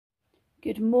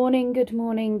Good morning, good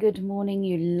morning, good morning,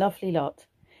 you lovely lot.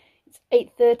 It's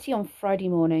 8:30 on Friday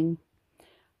morning.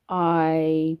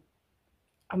 I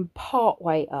am part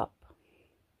way up.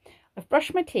 I've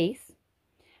brushed my teeth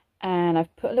and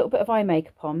I've put a little bit of eye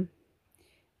makeup on,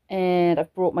 and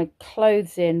I've brought my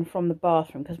clothes in from the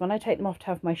bathroom because when I take them off to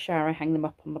have my shower, I hang them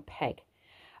up on the peg.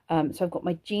 So I've got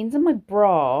my jeans and my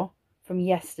bra from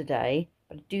yesterday,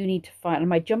 but I do need to find, and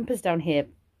my jumper's down here,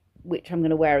 which I'm going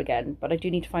to wear again, but I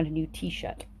do need to find a new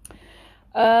t-shirt.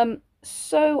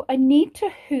 So I need to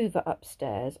hoover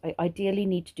upstairs. I ideally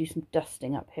need to do some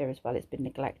dusting up here as well. It's been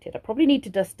neglected. I probably need to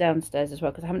dust downstairs as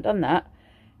well because I haven't done that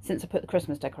since I put the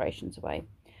Christmas decorations away.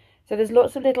 So there's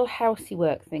lots of little housey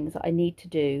work things that I need to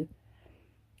do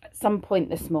at some point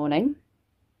this morning.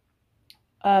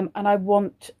 And I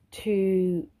want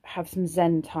to have some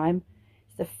Zen time.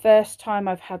 It's the first time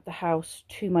I've had the house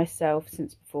to myself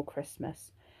since before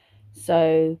Christmas.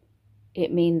 So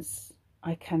it means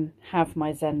I can have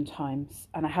my Zen times,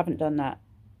 and I haven't done that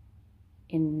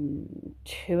in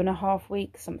 2.5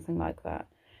 weeks, something like that.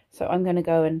 So I'm going to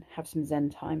go and have some Zen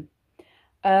time.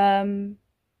 And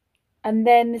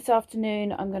then this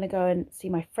afternoon I'm going to go and see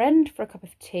my friend for a cup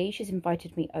of tea. She's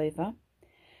invited me over,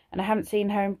 and I haven't seen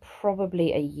her in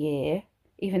probably a year,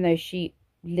 even though she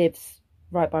lives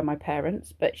right by my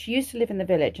parents. But she used to live in the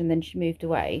village and then she moved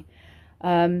away.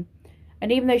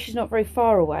 And even though she's not very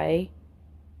far away,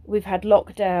 we've had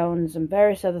lockdowns and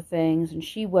various other things, and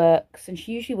she works, and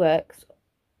she usually works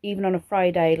even on a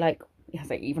Friday, like, I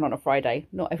say even on a Friday,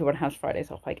 not everyone has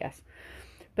Fridays off, I guess,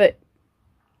 but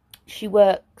she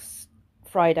works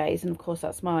Fridays, and of course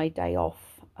that's my day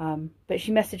off. But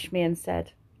she messaged me and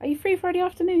said, are you free Friday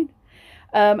afternoon?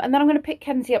 And then I'm going to pick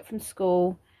Kenzie up from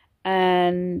school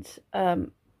and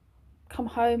come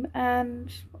home,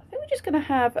 and I think we're just going to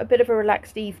have a bit of a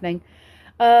relaxed evening.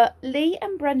 Lee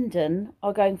and Brendan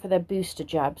are going for their booster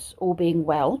jabs, all being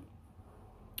well,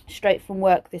 straight from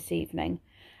work this evening.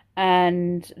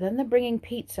 And then they're bringing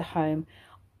pizza home.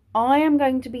 I am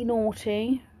going to be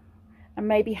naughty and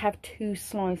maybe have 2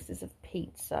 slices of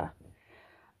pizza.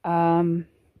 They're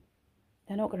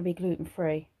not going to be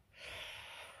gluten-free.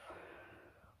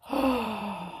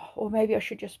 Or maybe I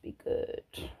should just be good.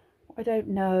 I don't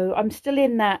know. I'm still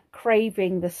in that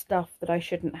craving the stuff that I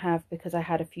shouldn't have because I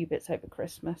had a few bits over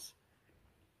Christmas.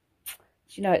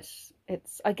 You know, it's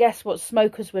I guess what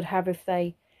smokers would have if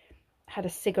they had a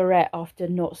cigarette after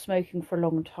not smoking for a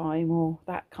long time, or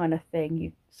that kind of thing.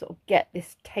 You sort of get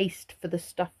this taste for the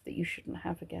stuff that you shouldn't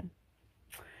have again.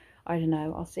 I don't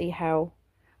know. I'll see how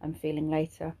I'm feeling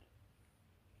later.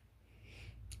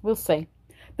 We'll see.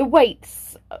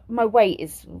 My weight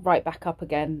is right back up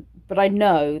again, but I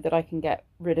know that I can get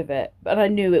rid of it. But I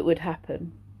knew it would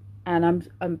happen, and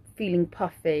I'm feeling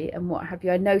puffy and what have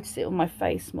you. I notice it on my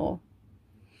face more.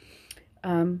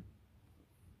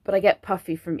 But I get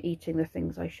puffy from eating the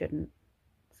things I shouldn't.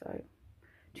 So,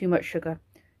 too much sugar,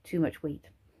 too much wheat.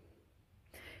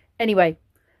 Anyway,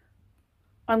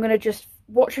 I'm going to just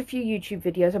watch a few YouTube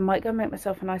videos. I might go make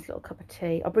myself a nice little cup of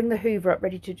tea. I'll bring the hoover up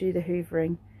ready to do the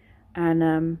hoovering. And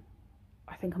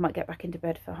I think I might get back into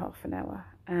bed for half an hour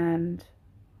and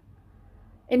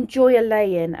enjoy a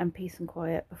lay-in and peace and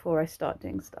quiet before I start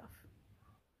doing stuff.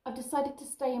 I've decided to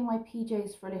stay in my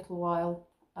PJs for a little while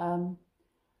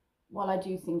I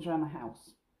do things around the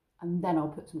house, and then I'll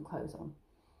put some clothes on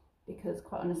because,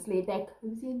 quite honestly, they're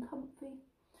cozy and comfy.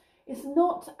 It's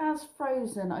not as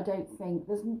frozen, I don't think.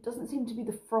 There doesn't seem to be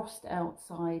the frost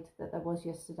outside that there was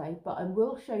yesterday, but I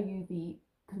will show you the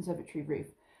conservatory roof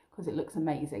because it looks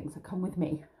amazing, so come with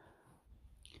me.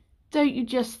 Don't you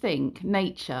just think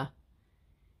nature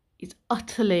is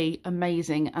utterly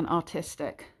amazing and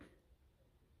artistic?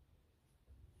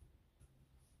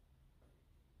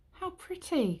 How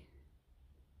pretty.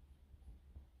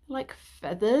 Like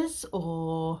feathers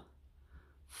or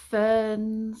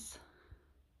ferns.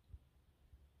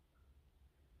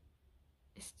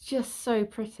 It's just so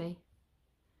pretty.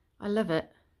 I love it.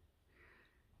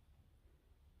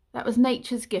 That was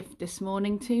nature's gift this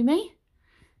morning to me,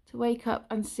 to wake up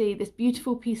and see this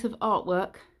beautiful piece of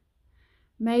artwork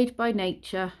made by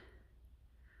nature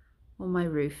on my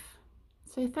roof.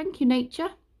 So thank you, nature.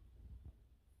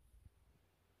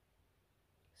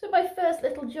 So my first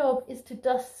little job is to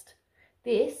dust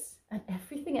this and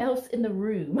everything else in the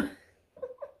room.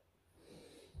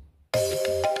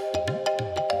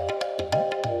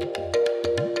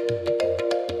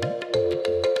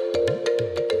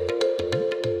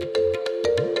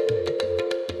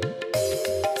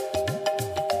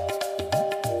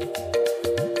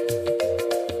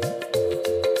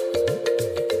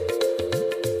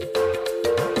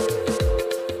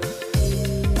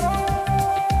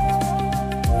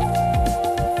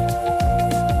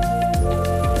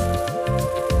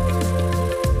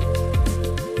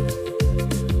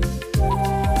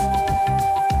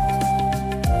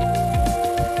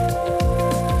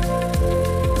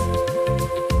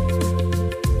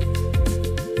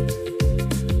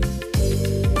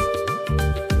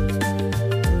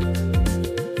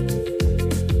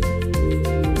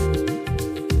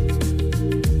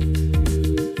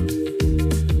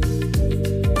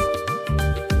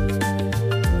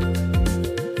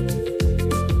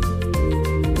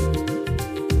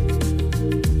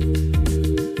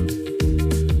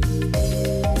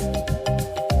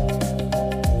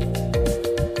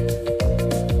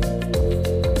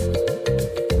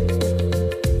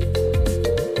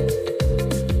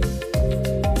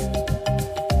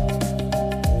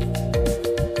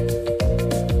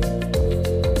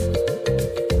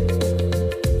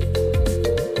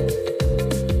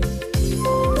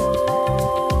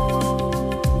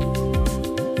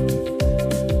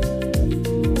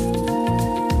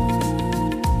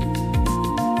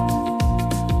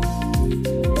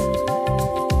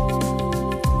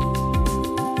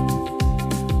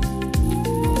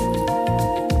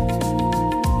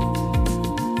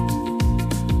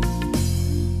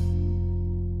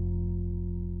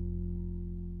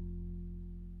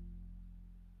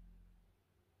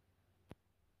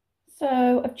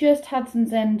 just had some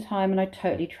Zen time and I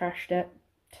totally trashed it.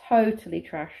 Totally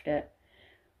trashed it.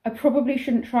 I probably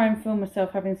shouldn't try and film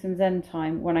myself having some Zen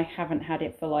time when I haven't had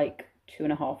it for like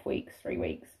 2.5 weeks, 3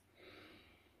 weeks.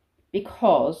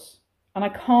 Because, and I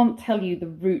can't tell you the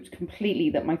route completely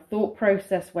that my thought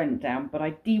process went down, but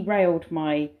I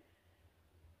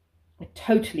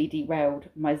totally derailed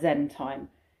my Zen time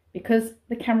because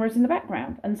the camera's in the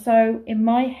background. And so in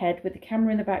my head, with the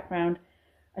camera in the background,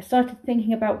 I started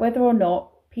thinking about whether or not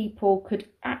people could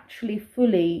actually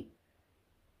fully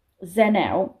Zen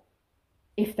out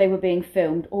if they were being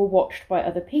filmed or watched by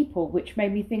other people, which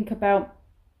made me think about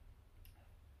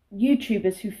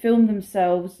YouTubers who film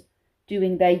themselves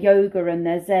doing their yoga and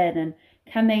their Zen, and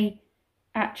can they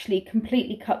actually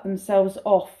completely cut themselves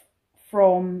off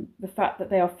from the fact that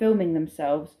they are filming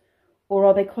themselves, or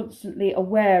are they constantly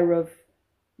aware of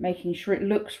making sure it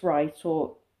looks right,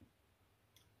 or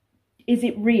is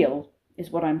it real, is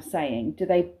what I'm saying. Do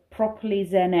they properly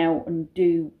Zen out and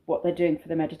do what they're doing for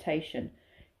the meditation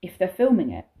if they're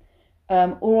filming it?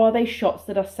 Or are they shots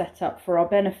that are set up for our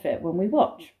benefit when we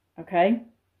watch? Okay?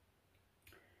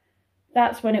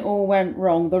 That's when it all went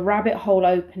wrong. The rabbit hole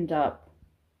opened up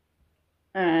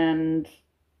and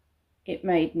it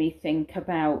made me think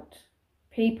about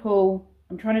people.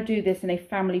 I'm trying to do this in a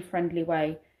family-friendly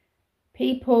way.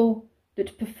 People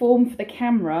that perform for the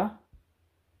camera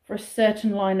for a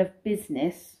certain line of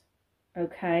business,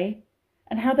 okay,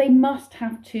 and how they must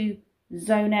have to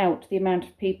zone out the amount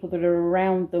of people that are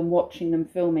around them, watching them,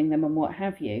 filming them, and what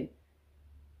have you,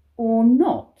 or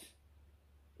not.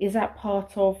 Is that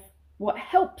part of what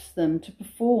helps them to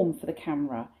perform for the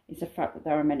camera, is the fact that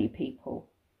there are many people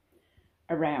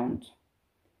around,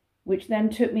 which then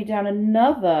took me down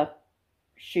another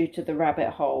shoot of the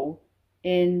rabbit hole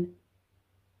in,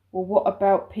 well, what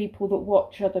about people that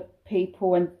watch other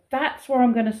people? And that's where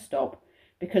I'm going to stop,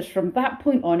 because from that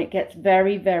point on it gets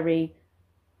very, very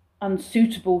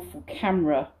unsuitable for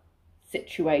camera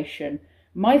situation.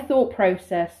 My thought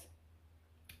process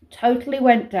totally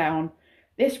went down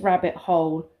this rabbit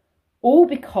hole, all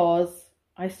because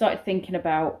I started thinking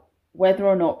about whether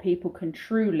or not people can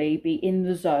truly be in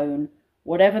the zone,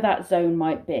 whatever that zone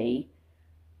might be,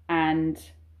 and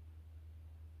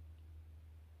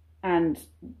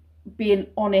be in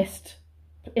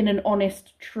an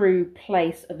honest, true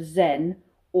place of Zen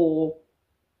or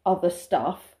other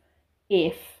stuff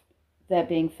if they're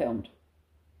being filmed.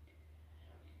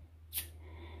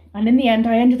 And in the end,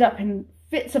 I ended up in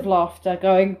fits of laughter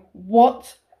going,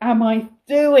 what am I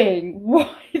doing?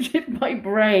 Why did my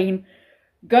brain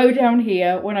go down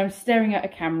here when I'm staring at a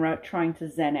camera trying to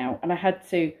Zen out? And I had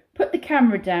to put the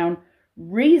camera down,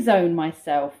 rezone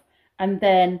myself, and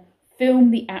then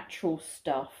film the actual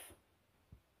stuff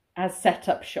as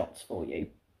setup shots for you.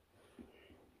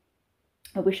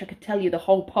 I wish I could tell you the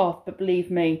whole path, but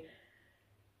believe me,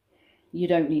 you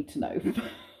don't need to know.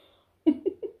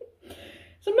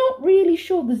 So I'm not really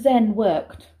sure the Zen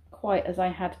worked quite as I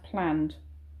had planned.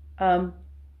 Never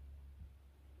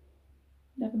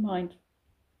mind.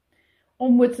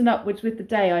 Onwards and upwards with the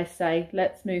day, I say.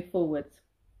 Let's move forwards.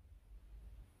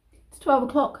 It's 12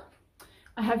 o'clock.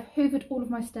 I have hoovered all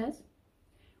of my stairs,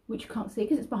 which you can't see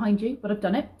because it's behind you, but I've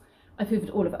done it. I've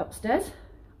hoovered all of it upstairs.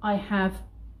 I have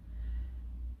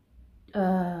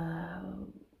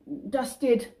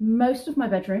dusted most of my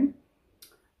bedroom.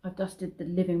 I've dusted the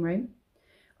living room.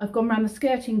 I've gone around the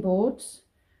skirting boards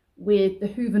with the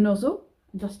Hoover nozzle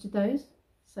and dusted those.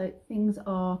 So things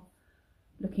are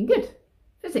looking good,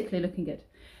 physically looking good.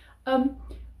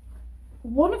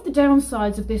 One of the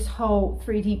downsides of this whole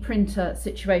 3D printer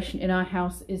situation in our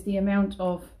house is the amount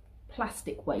of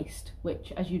plastic waste,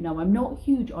 which, as you know, I'm not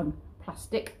huge on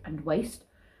plastic and waste.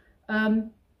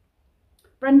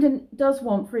 Brendan does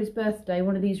want for his birthday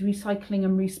one of these recycling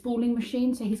and respooling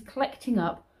machines, so he's collecting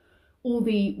up all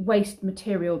the waste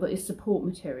material that is support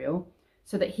material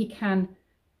so that he can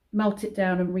melt it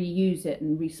down and reuse it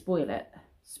and respoil it.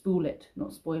 Spool it,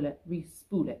 not spoil it,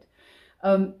 respool it.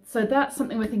 So that's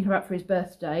something we're thinking about for his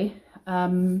birthday.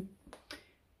 But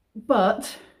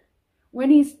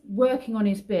when he's working on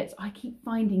his bits, I keep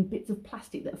finding bits of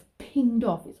plastic that have pinged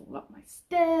off. It's all up my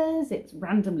stairs, it's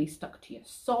randomly stuck to your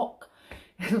sock.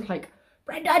 It's like,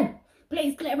 Brendan,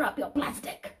 please clear up your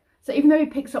plastic. So even though he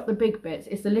picks up the big bits,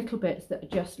 it's the little bits that are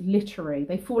just littery.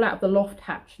 They fall out of the loft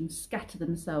hatch and scatter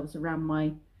themselves around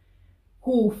my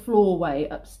hallway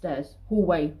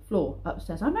floor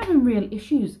upstairs. I'm having real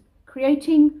issues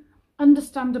creating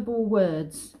understandable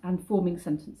words and forming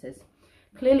sentences.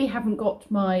 Clearly haven't got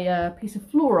my piece of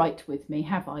fluorite with me,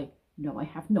 have I? No, I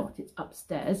have not. It's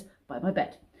upstairs by my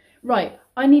bed. Right,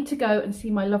 I need to go and see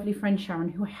my lovely friend Sharon,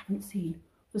 who I haven't seen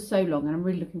for so long, and I'm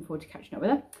really looking forward to catching up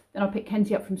with her. Then I'll pick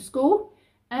Kenzie up from school,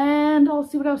 and I'll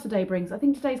see what else the day brings. I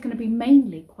think today's going to be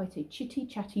mainly quite a chitty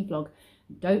chatty vlog.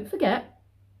 Don't forget,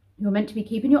 you're meant to be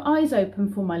keeping your eyes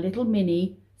open for my little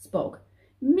mini spog.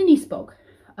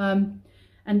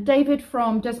 And David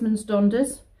from Desmond's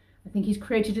Donders, I think he's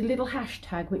created a little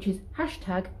hashtag, which is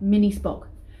hashtag mini spog.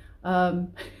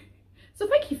 So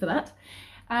thank you for that.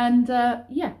 And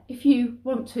yeah, if you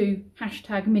want to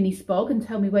hashtag mini spog and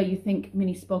tell me where you think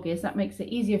mini spog is, that makes it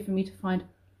easier for me to find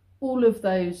all of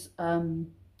those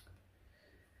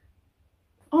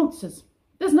answers.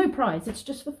 There's no prize, it's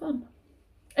just for fun.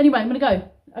 Anyway, I'm going to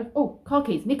go. Oh, car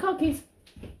keys. Need car keys.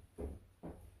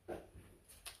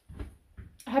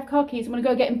 I have car keys. I'm going to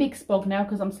go get in big spog now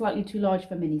because I'm slightly too large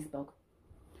for mini spog.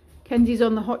 Kenzie's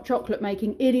on the hot chocolate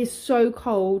making. It is so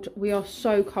cold. We are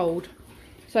so cold.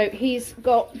 So he's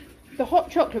got the hot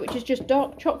chocolate, which is just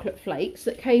dark chocolate flakes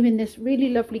that came in this really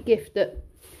lovely gift that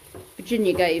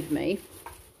Virginia gave me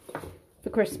for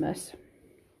Christmas.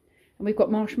 And we've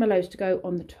got marshmallows to go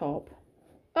on the top.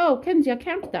 Oh, Kenzie, I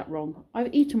counted that wrong.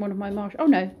 I've eaten one of my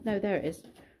marshmallows. Oh, no, there it is.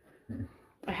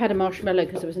 I had a marshmallow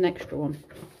because there was an extra one.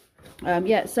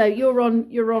 Yeah, so you're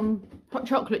on hot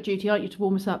chocolate duty, aren't you, to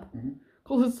warm us up?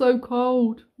 Because it's so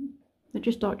cold. They're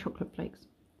just dark chocolate flakes.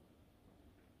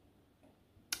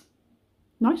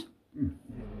 Nice.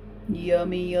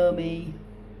 Yummy, yummy.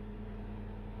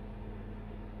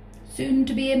 Soon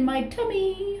to be in my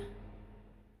tummy.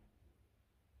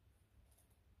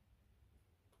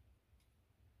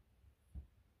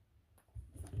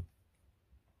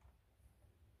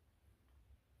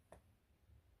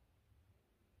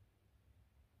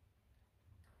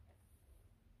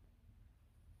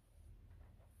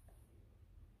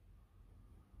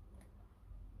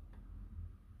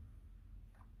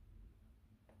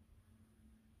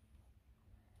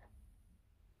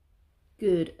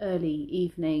 Good early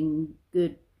evening,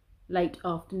 good late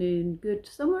afternoon, good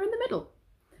somewhere in the middle.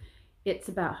 It's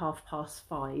about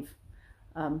 5:30.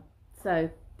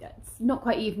 So it's not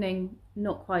quite evening,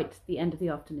 not quite the end of the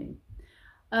afternoon.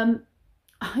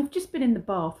 I've just been in the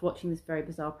bath watching this very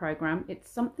bizarre program. It's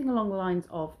something along the lines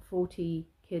of 40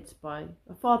 kids by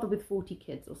a father with 40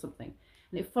 kids or something.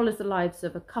 And it follows the lives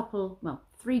of a couple, well,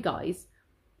 3 guys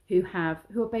who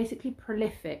are basically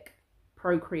prolific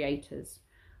procreators.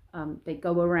 They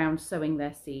go around sowing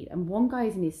their seed, and one guy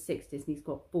is in his 60s and he's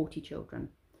got 40 children.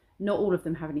 Not all of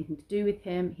them have anything to do with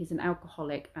him. He's an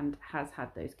alcoholic and has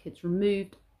had those kids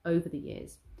removed over the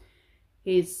years.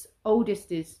 His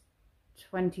oldest is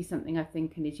 20 something, I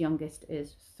think, and his youngest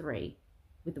is 3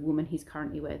 with the woman he's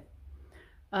currently with.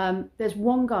 There's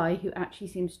one guy who actually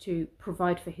seems to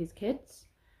provide for his kids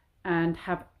and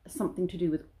have something to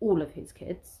do with all of his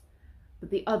kids, but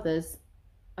the others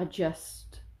are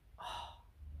just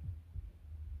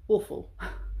awful.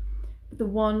 The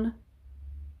one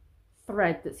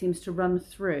thread that seems to run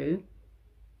through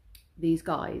these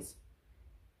guys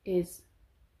is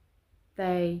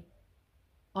they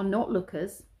are not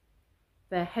lookers,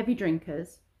 they're heavy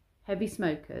drinkers, heavy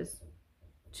smokers.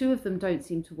 2 of them don't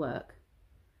seem to work,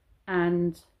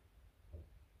 and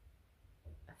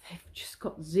they've just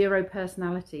got 0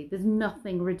 personality. There's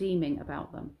nothing redeeming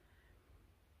about them.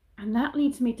 And that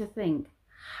leads me to think,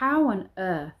 how on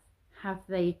earth have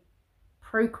they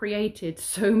procreated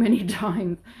so many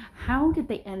times? How did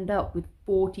they end up with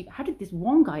 40? How did this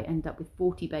one guy end up with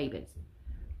 40 babies?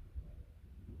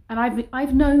 And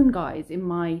I've known guys in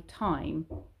my time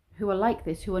who are like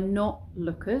this, who are not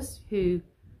lookers, who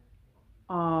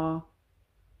are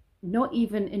not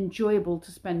even enjoyable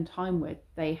to spend time with.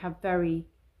 They have very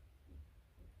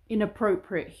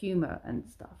inappropriate humor and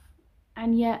stuff,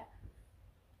 and yet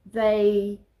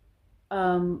they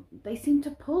seem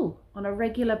to pull on a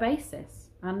regular basis,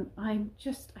 and I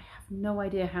have no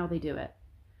idea how they do it.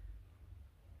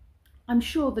 I'm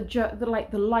sure the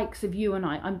likes of you and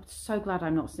I'm so glad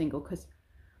I'm not single, because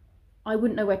I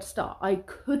wouldn't know where to start. I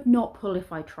could not pull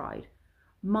if I tried.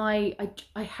 I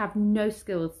have no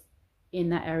skills in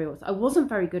that area. I wasn't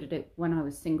very good at it when I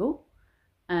was single,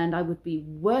 and I would be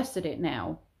worse at it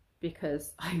now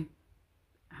because I'm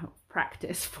out of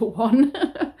practice, for one.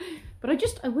 But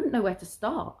I wouldn't know where to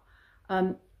start.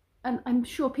 And I'm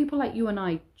sure people like you and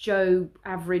I, Joe,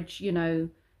 average,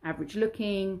 average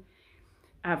looking,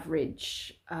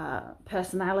 average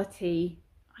personality,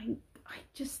 I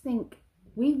just think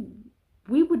we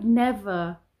would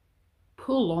never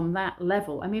pull on that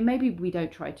level. I mean, maybe we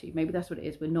don't try to. Maybe that's what it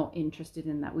is. We're not interested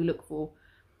in that. We look for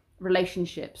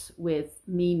relationships with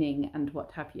meaning and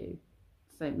what have you.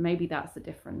 So maybe that's the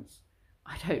difference.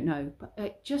 I don't know. But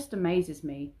it just amazes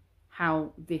me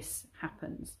how this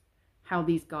happens, how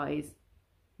these guys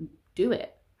do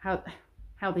it.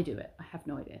 how they do it. I have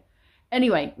no idea.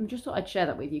 Anyway, I just thought I'd share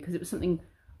that with you because it was something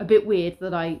a bit weird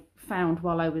that I found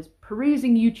while I was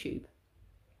perusing YouTube.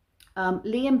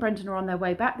 Lee and Brendan are on their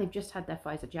way back. They've just had their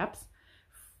Pfizer jabs,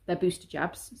 their booster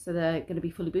jabs, so they're going to be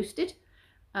fully boosted.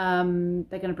 They're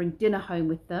going to bring dinner home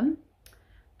with them.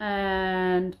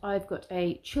 And I've got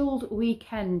a chilled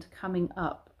weekend coming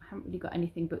up. I haven't really got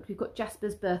anything booked. We've got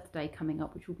Jasper's birthday coming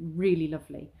up, which will be really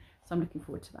lovely. So I'm looking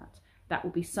forward to that. That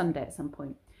will be Sunday at some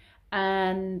point.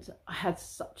 And I had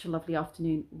such a lovely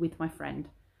afternoon with my friend.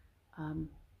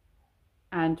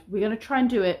 And we're going to try and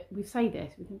do it. We say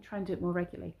this, we're going to try and do it more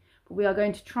regularly. But we are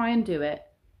going to try and do it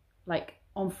like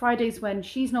on Fridays when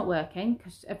she's not working,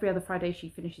 because every other Friday she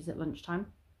finishes at lunchtime.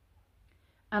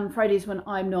 And Fridays when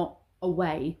I'm not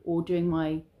away or doing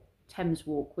my Thames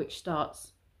walk, which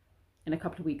starts in a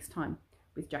couple of weeks' time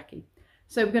with Jackie.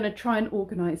 So we're going to try and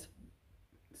organise,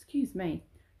 excuse me,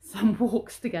 some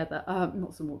walks together,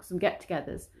 not some walks, some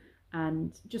get-togethers,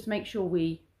 and just make sure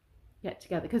we get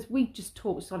together, because we just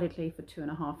talked solidly for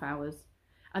 2.5 hours,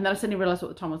 and then I suddenly realised what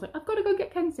the time was. Like, I've got to go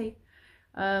get Kenzie,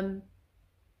 and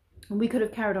we could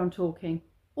have carried on talking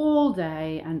all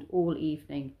day and all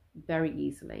evening very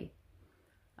easily.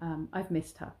 I've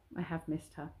missed her. I have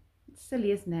missed her. It's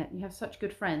silly, isn't it? You have such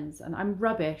good friends, and I'm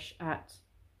rubbish at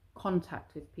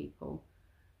contact with people.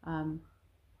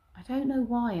 I don't know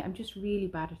why. I'm just really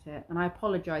bad at it, and I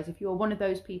apologise if you're one of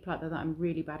those people out there that I'm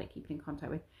really bad at keeping in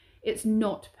contact with. It's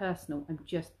not personal. I'm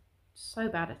just so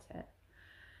bad at it.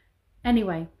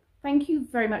 Anyway, thank you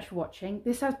very much for watching.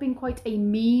 This has been quite a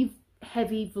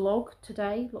me-heavy vlog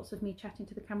today. Lots of me chatting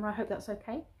to the camera. I hope that's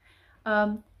okay.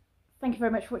 Thank you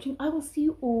very much for watching. I will see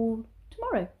you all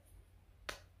tomorrow.